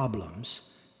some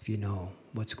problems. If you know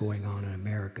what's going on in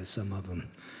America, some of them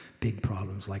big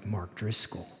problems like Mark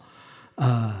Driscoll.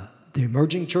 The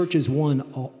emerging church is one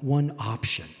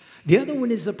option. The other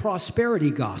one is the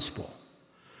prosperity gospel.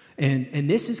 And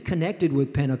this is connected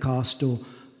with Pentecostal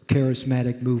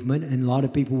charismatic movement, and a lot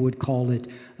of people would call it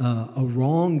a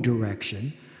wrong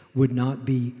direction, would not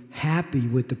be happy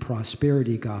with the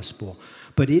prosperity gospel.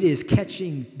 But it is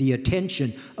catching the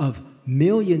attention of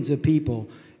millions of people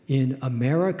in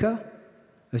America,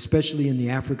 especially in the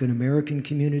African American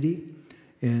community.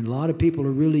 And a lot of people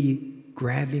are really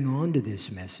grabbing onto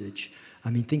this message. I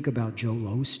mean, think about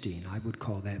Joel Osteen. I would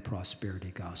call that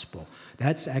prosperity gospel.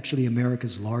 That's actually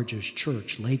America's largest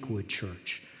church, Lakewood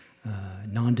Church,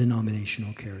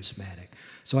 non-denominational charismatic.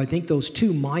 So I think those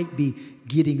two might be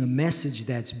getting a message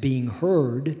that's being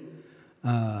heard.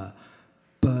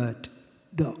 But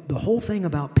the whole thing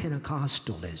about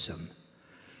Pentecostalism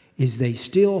is they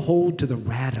still hold to the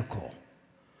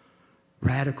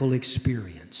radical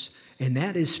experience. And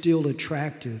that is still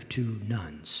attractive to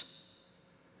nuns.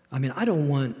 I mean, I don't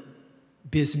want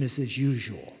business as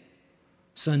usual,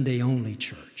 Sunday-only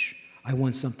church. I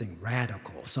want something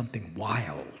radical, something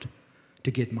wild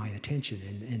to get my attention.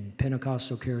 And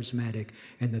Pentecostal charismatic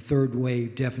and the third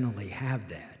wave definitely have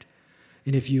that.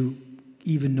 And if you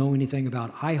even know anything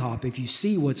about IHOP, if you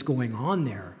see what's going on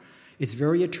there, it's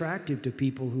very attractive to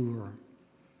people who are,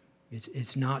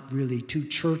 it's not really too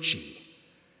churchy.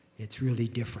 It's really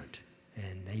different.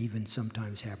 And they even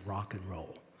sometimes have rock and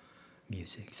roll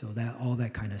music. So that all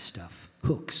that kind of stuff,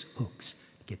 hooks,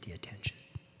 get the attention.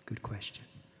 Good question.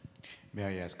 May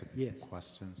I ask Yes.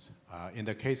 questions? In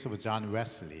the case of John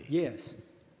Wesley, Yes.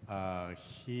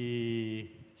 He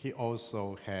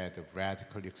also had a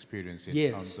radical experience in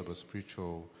Yes. terms of a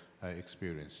spiritual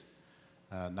experience.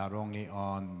 Not only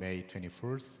on May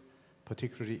 24th,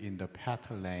 particularly in the Path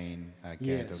Lane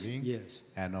gathering, Yes.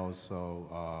 and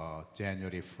also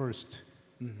January 1st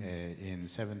in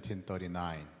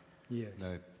 1739. Yes.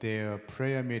 Their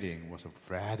prayer meeting was a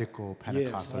radical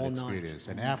Pentecostal all night. experience,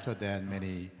 and after that,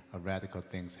 many radical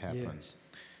things happened.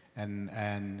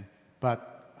 Yes. But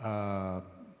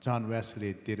John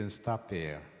Wesley didn't stop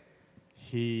there.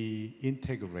 He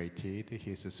integrated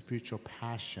his spiritual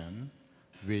passion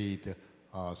with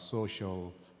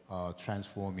social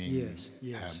transforming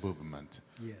movement.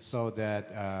 Yes. So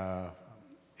that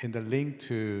in the link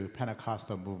to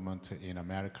Pentecostal movement in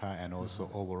America and also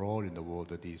overall in the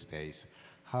world these days,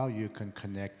 how you can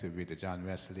connect with John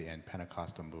Wesley and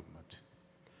Pentecostal movement?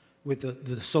 With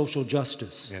the social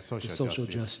justice. Yeah, social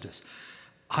justice.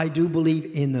 I do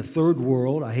believe in the third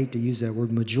world, I hate to use that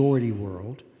word, majority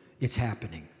world, it's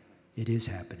happening. It is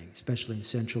happening, especially in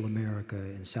Central America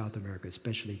and South America,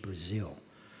 especially Brazil.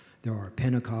 There are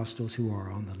Pentecostals who are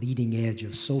on the leading edge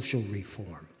of social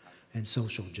reform and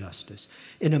social justice.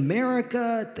 In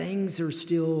America, things are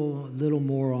still a little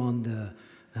more on the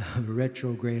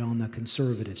retrograde, on the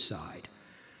conservative side.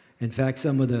 In fact,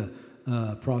 some of the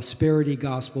prosperity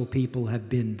gospel people have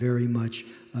been very much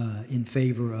in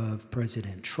favor of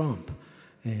President Trump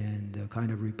and the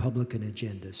kind of Republican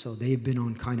agenda. So they've been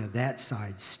on kind of that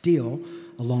side still,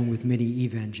 along with many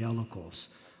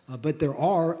evangelicals. But there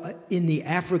are, in the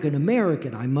African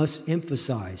American, I must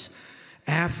emphasize,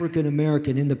 African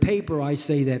American, in the paper I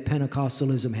say that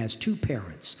Pentecostalism has two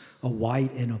parents, a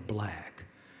white and a black.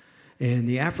 And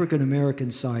the African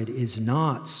American side is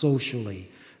not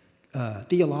socially,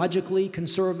 theologically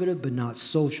conservative, but not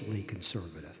socially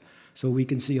conservative. So we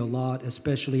can see a lot,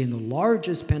 especially in the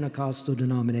largest Pentecostal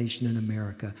denomination in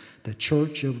America, the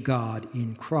Church of God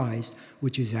in Christ,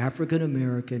 which is African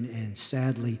American and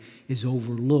sadly is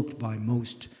overlooked by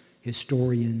most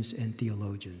historians and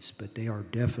theologians, but they are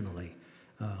definitely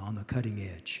on the cutting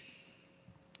edge.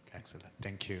 Excellent.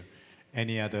 Thank you.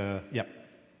 Any other? Yeah.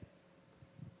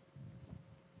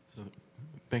 So,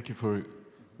 thank you for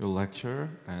your lecture.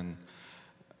 And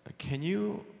can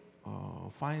you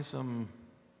find some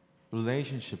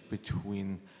relationship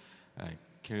between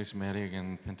charismatic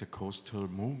and Pentecostal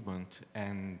movement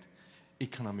and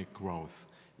economic growth,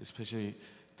 especially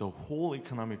the whole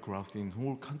economic growth in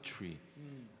whole country,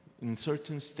 in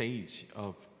certain stage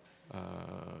of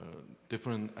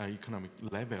different economic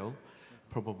level,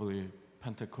 probably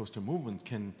Pentecostal movement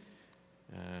can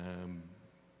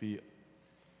be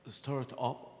start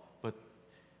up, but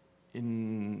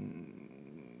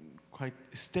in quite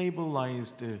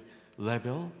stabilized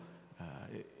level,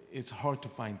 it's hard to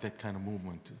find that kind of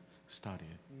movement to study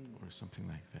it or something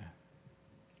like that.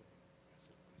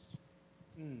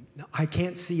 Now, I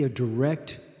can't see a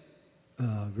direct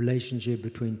relationship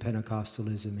between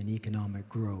Pentecostalism and economic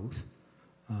growth,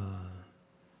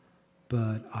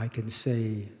 but I can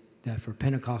say that for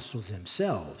Pentecostals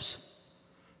themselves,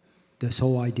 this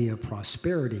whole idea of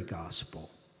prosperity gospel,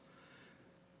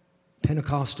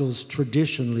 Pentecostals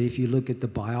traditionally, if you look at the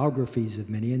biographies of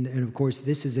many, and of course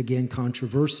this is again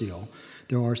controversial,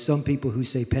 there are some people who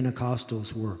say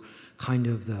Pentecostals were kind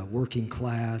of the working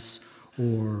class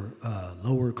or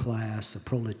lower class, the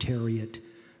proletariat.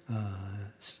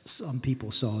 Some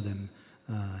people saw them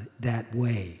that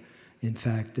way. In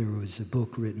fact, there was a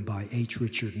book written by H.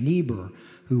 Richard Niebuhr,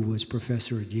 who was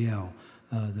professor at Yale,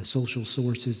 The Social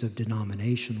Sources of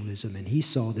Denominationalism, and he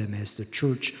saw them as the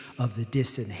church of the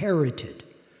disinherited.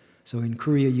 So in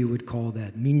Korea, you would call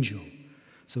that Minjung.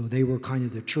 So they were kind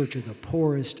of the church of the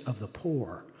poorest of the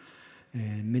poor,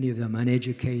 and many of them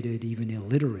uneducated, even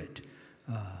illiterate.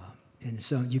 And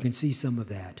so you can see some of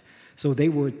that. So they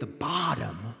were at the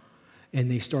bottom, and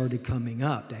they started coming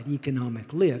up, that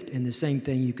economic lift. And the same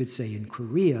thing you could say in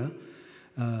Korea.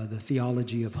 The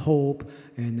theology of hope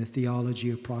and the theology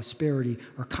of prosperity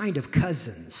are kind of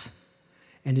cousins.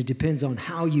 And it depends on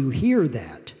how you hear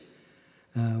that,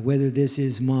 whether this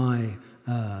is my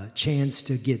chance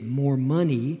to get more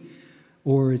money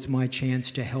or it's my chance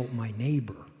to help my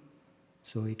neighbor.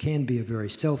 So it can be a very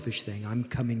selfish thing. I'm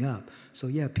coming up. So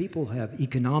yeah, people have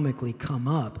economically come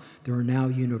up. There are now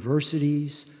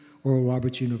universities. Oral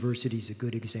Roberts University is a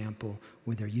good example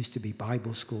when there used to be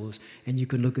Bible schools. And you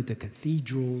can look at the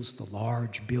cathedrals, the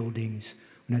large buildings.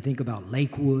 When I think about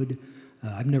Lakewood,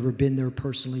 I've never been there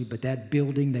personally, but that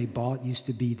building they bought used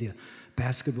to be the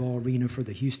basketball arena for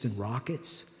the Houston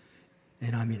Rockets.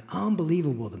 And I mean,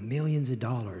 unbelievable, the millions of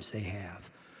dollars they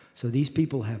have. So these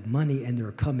people have money and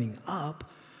they're coming up.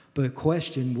 But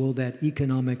question, will that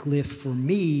economic lift for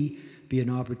me be an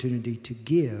opportunity to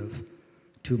give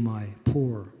to my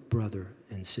poor brother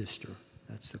and sister?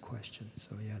 That's the question.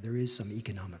 So yeah, there is some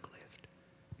economic lift.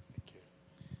 Thank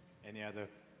you. Any other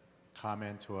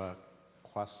comment or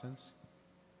questions?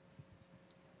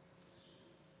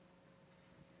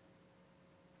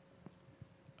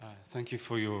 Thank you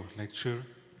for your lecture.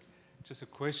 Just a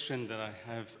question that I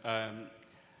have.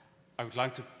 I would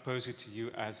like to pose it to you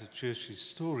as a church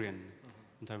historian,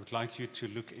 and I would like you to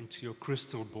look into your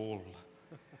crystal ball.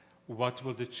 What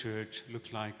will the church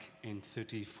look like in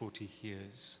 30, 40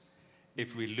 years?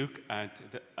 If we look at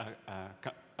the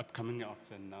upcoming of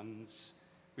the nuns,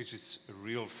 which is a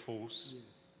real force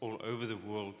all over the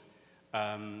world,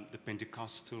 the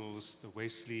Pentecostals, the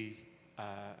Wesley,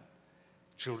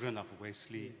 children of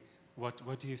Wesley,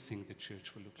 what do you think the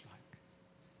church will look like?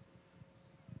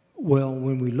 Well,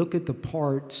 when we look at the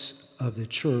parts of the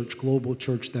church, global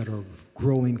church, that are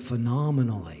growing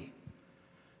phenomenally,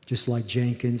 just like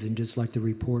Jenkins and just like the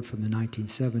report from the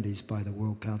 1970s by the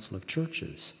World Council of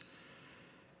Churches,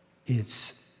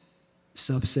 it's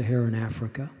Sub-Saharan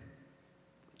Africa,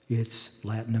 it's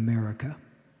Latin America,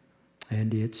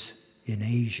 and it's in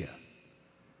Asia.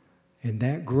 And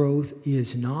that growth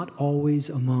is not always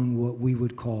among what we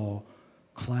would call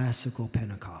classical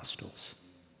Pentecostals.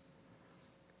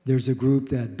 There's a group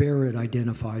that Barrett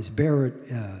identifies. Barrett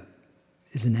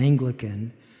is an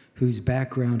Anglican whose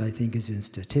background, I think, is in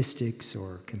statistics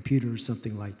or computers,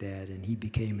 something like that, and he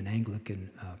became an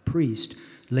Anglican priest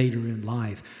later in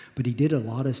life. But he did a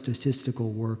lot of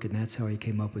statistical work, and that's how he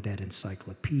came up with that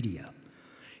encyclopedia.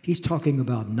 He's talking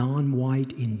about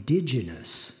non-white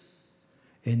indigenous,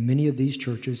 and many of these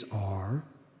churches are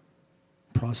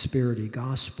prosperity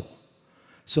gospel.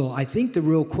 So I think the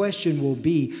real question will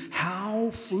be, how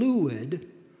fluid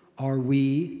are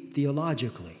we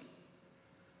theologically?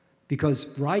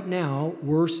 Because right now,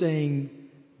 we're saying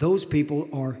those people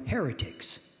are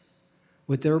heretics.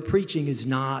 What they're preaching is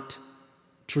not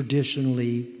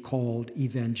traditionally called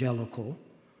evangelical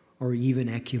or even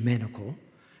ecumenical.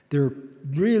 They're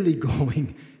really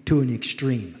going to an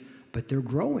extreme, but they're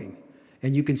growing.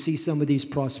 And you can see some of these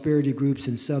prosperity groups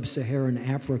in sub-Saharan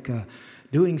Africa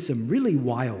doing some really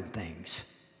wild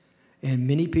things. And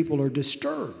many people are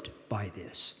disturbed by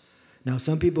this. Now,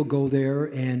 some people go there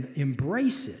and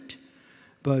embrace it.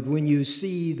 But when you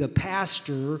see the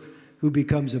pastor who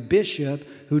becomes a bishop,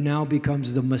 who now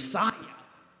becomes the Messiah,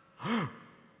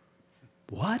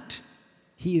 what?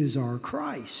 He is our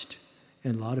Christ.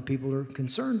 And a lot of people are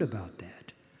concerned about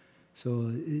that. So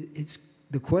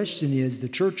the question is, the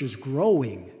church is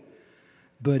growing,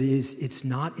 but it's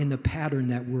not in the pattern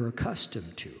that we're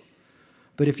accustomed to.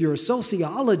 But if you're a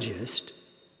sociologist,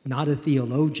 not a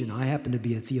theologian, I happen to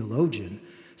be a theologian,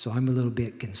 so I'm a little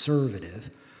bit conservative.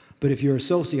 But if you're a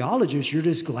sociologist, you're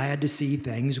just glad to see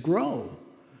things grow.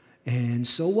 And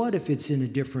so what if it's in a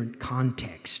different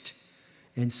context?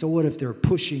 And so what if they're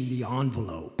pushing the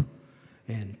envelope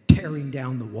and tearing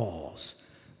down the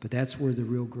walls? But that's where the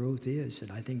real growth is,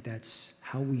 and I think that's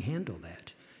how we handle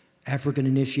that.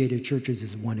 African-initiated churches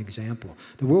is one example.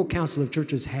 The World Council of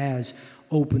Churches has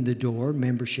opened the door,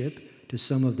 membership, to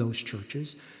some of those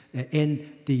churches. And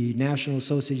the National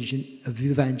Association of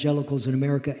Evangelicals in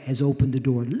America has opened the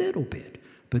door a little bit,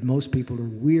 but most people are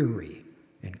weary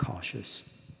and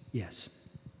cautious. Yes.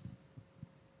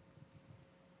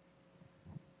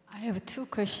 I have two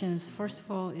questions. First of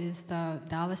all, is the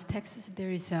Dallas, Texas,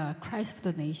 there is a Christ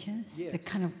for the Nations, Yes. the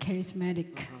kind of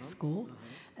charismatic school.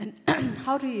 And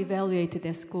how do you evaluate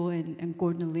that school and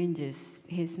Gordon Lynch's,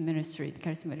 his ministry, the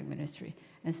charismatic ministry?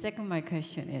 And second, my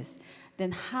question is,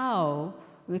 then how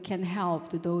we can help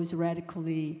those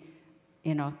radically,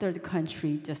 third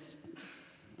country just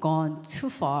gone too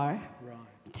far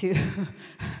to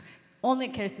only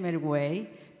charismatic way,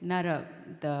 not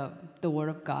the Word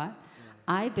of God.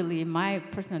 I believe my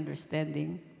personal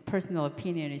understanding, personal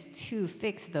opinion is to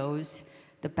fix those,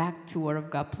 the back to Word of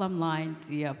God, plumb line,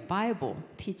 the Bible,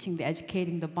 teaching,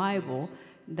 educating the Bible.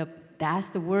 That's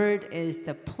the word is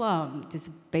the plumb, this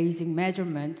basic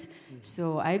measurement.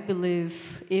 So I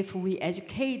believe if we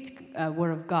educate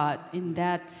Word of God in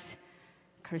that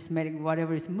charismatic,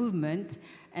 whatever is movement,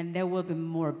 and there will be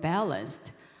more balanced.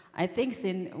 I think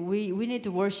we need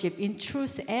to worship in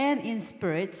truth and in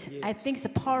spirit. Yes. I think it's a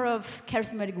part of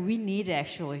charismatic we need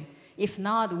actually. If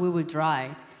not, we will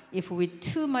dry. If we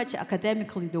too much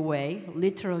academically the way,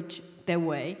 literal the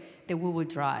way, then we will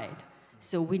dry.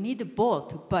 So we need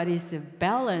both, but it's a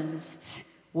balanced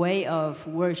way of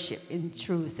worship in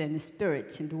truth and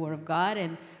spirit in the Word of God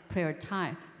and prayer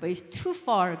time. But it's too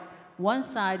far one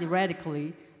side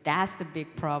radically, that's the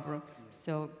big problem.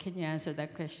 So can you answer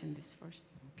that question this first?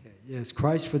 Okay. Yes,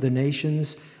 Christ for the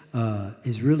Nations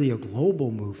is really a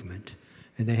global movement,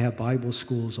 and they have Bible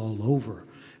schools all over.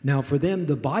 Now, for them,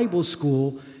 the Bible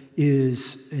school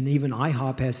is, and even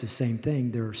IHOP has the same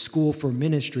thing, their school for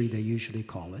ministry, they usually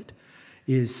call it,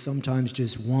 is sometimes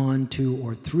just 1, 2,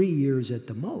 or 3 years at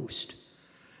the most.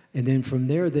 And then from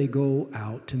there, they go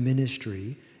out to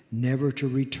ministry, never to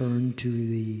return to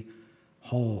the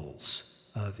halls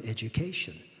of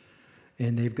education.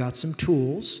 And they've got some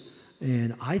tools,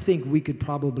 and I think we could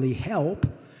probably help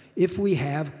if we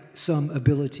have some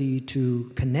ability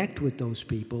to connect with those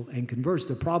people and converse.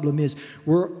 The problem is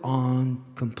we're on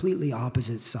completely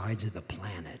opposite sides of the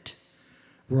planet.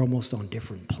 We're almost on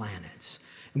different planets.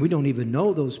 And we don't even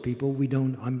know those people.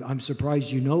 I'm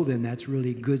surprised you know them. That's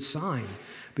really a good sign.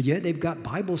 But yet they've got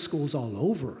Bible schools all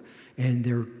over, and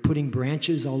they're putting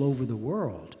branches all over the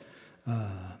world.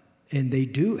 And they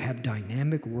do have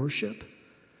dynamic worship.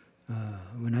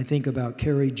 When I think about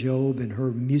Carrie Job and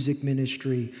her music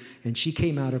ministry, and she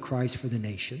came out of Christ for the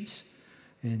Nations,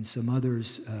 and some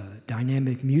others,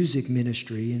 dynamic music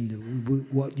ministry, and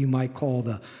what you might call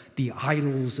the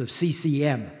idols of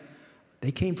CCM.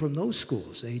 They came from those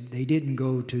schools. They didn't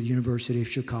go to the University of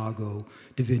Chicago,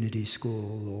 Divinity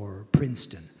School, or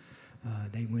Princeton.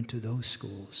 They went to those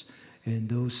schools. And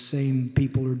those same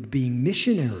people are being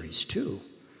missionaries too.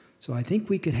 So I think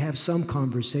we could have some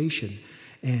conversation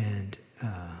and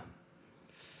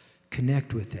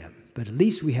connect with them. But at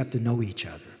least we have to know each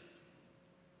other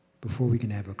before we can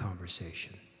have a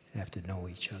conversation. We have to know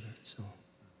each other. So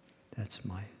that's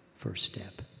my first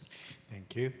step.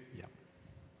 Thank you. Yeah.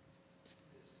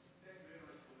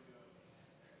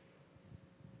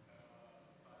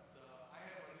 I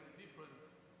have a different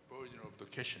version of the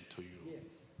question to you.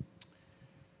 Yes.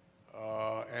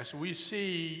 As we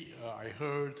see, I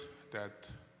heard that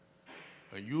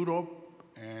Europe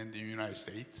and the United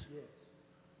States,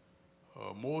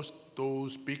 most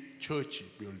those big church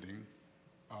buildings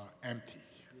are empty.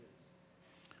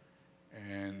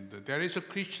 And there is a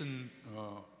Christian,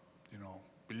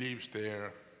 believes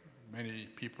there, many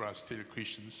people are still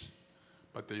Christians,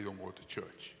 but they don't go to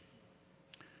church.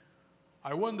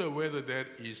 I wonder whether that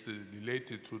is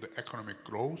related to the economic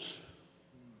growth.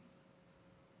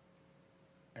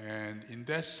 And in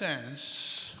that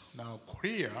sense, now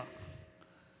Korea,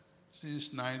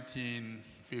 since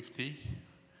 1950,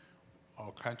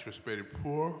 our country is very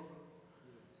poor,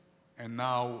 and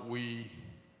now we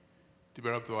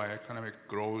developed our economic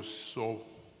growth so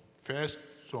fast,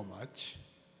 so much.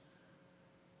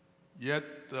 Yet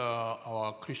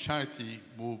our Christianity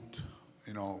moved,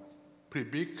 pretty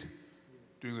big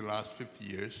during the last 50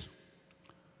 years.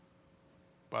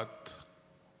 But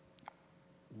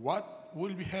what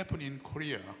will be happening in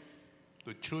Korea,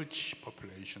 the church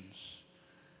populations,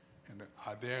 and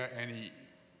are there any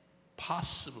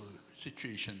possible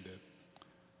situation that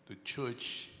the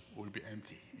church will be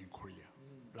empty in Korea,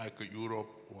 like Europe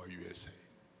or USA?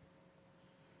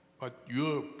 But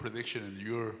your prediction and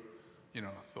your,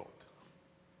 thought.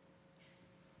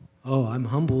 Oh, I'm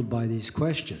humbled by these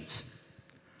questions.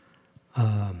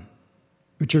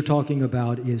 What you're talking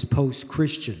about is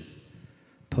post-Christian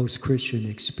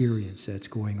experience that's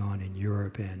going on in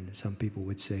Europe and some people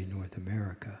would say North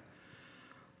America.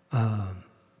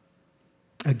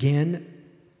 Again,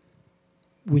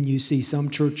 when you see some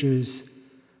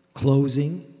churches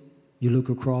closing, you look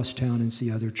across town and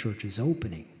see other churches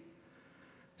opening.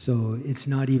 So it's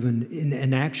not even,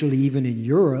 and actually even in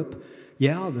Europe,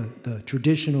 the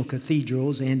traditional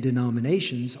cathedrals and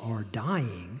denominations are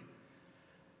dying.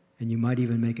 And you might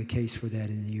even make a case for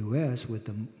that in the U.S. with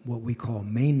what we call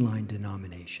mainline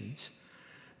denominations.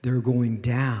 They're going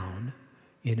down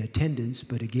in attendance,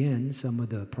 but again, some of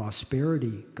the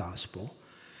prosperity gospel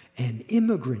and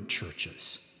immigrant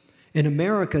churches. In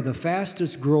America, the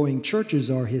fastest growing churches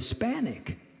are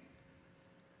Hispanic.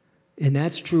 And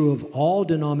that's true of all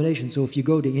denominations. So if you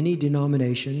go to any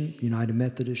denomination, United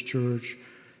Methodist Church,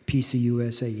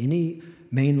 PCUSA, any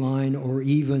mainline or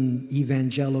even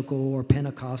evangelical or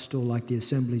Pentecostal like the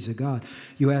Assemblies of God,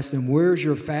 you ask them, where's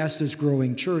your fastest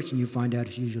growing church? And you find out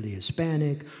it's usually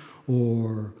Hispanic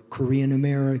or Korean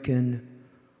American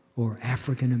or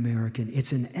African American.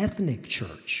 It's an ethnic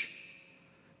church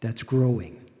that's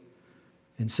growing.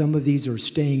 And some of these are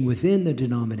staying within the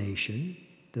denomination,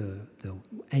 the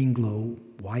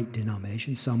Anglo-white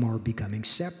denomination. Some are becoming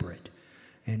separate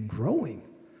and growing.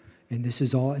 And this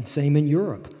is all, and same in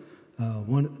Europe.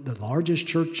 The largest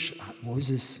church, what was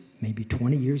this, maybe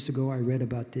 20 years ago I read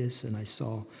about this, and I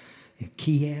saw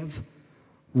Kiev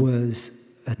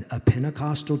was a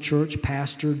Pentecostal church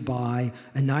pastored by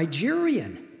a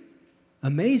Nigerian.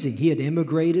 Amazing. He had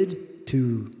immigrated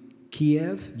to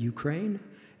Kiev, Ukraine,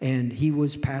 and he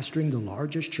was pastoring the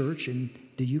largest church in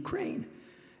the Ukraine.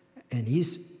 And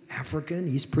he's African,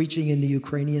 he's preaching in the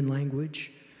Ukrainian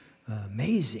language.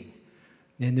 Amazing.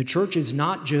 And the church is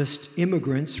not just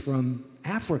immigrants from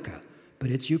Africa, but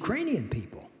it's Ukrainian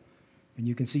people. And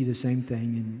you can see the same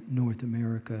thing in North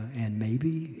America, and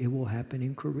maybe it will happen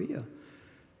in Korea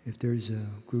if there's a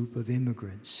group of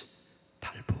immigrants.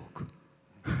 Talbuk.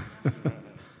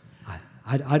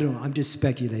 I don't know, I'm just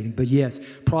speculating. But yes,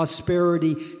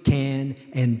 prosperity can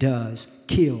and does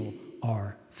kill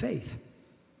our faith.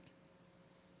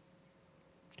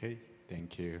 Okay,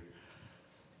 thank you.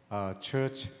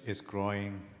 Church is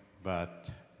growing, but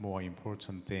more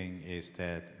important thing is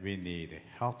that we need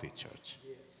a healthy church.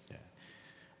 Yes.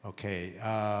 Yeah. Okay,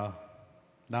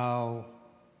 now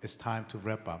it's time to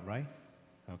wrap up, right?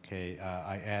 Okay,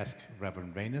 I ask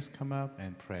Reverend Reynolds come up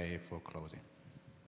and pray for closing.